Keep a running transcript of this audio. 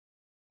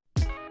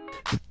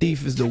The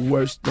thief is the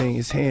worst thing.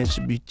 His hand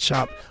should be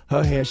chopped.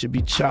 Her hand should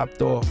be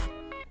chopped off.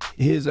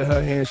 His or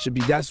her hand should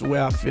be. That's the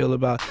way I feel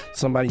about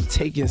somebody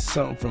taking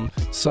something from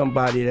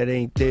somebody that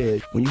ain't there.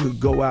 When you could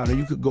go out and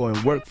you could go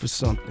and work for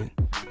something.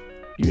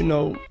 You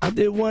know, I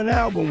did one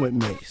album with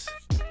Mase.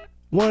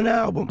 One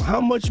album. How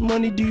much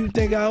money do you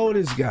think I owe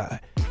this guy?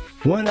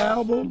 One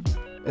album,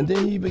 and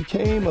then he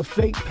became a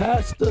fake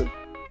pastor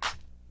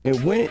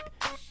and went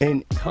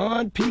and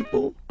conned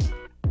people,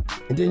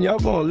 and then y'all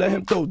gonna let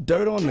him throw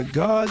dirt on the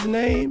God's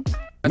name?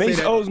 Mase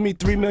owes me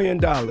 $3 million.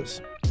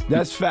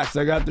 That's facts.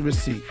 I got the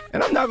receipt.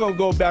 And I'm not gonna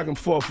go back and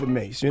forth with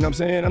Mase, you know what I'm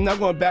saying? I'm not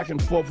going back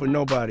and forth with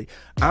nobody.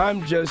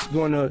 I'm just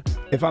gonna,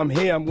 if I'm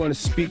here, I'm gonna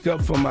speak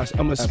up for myself.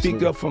 I'm gonna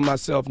speak up for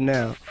myself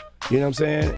now. You know what I'm saying?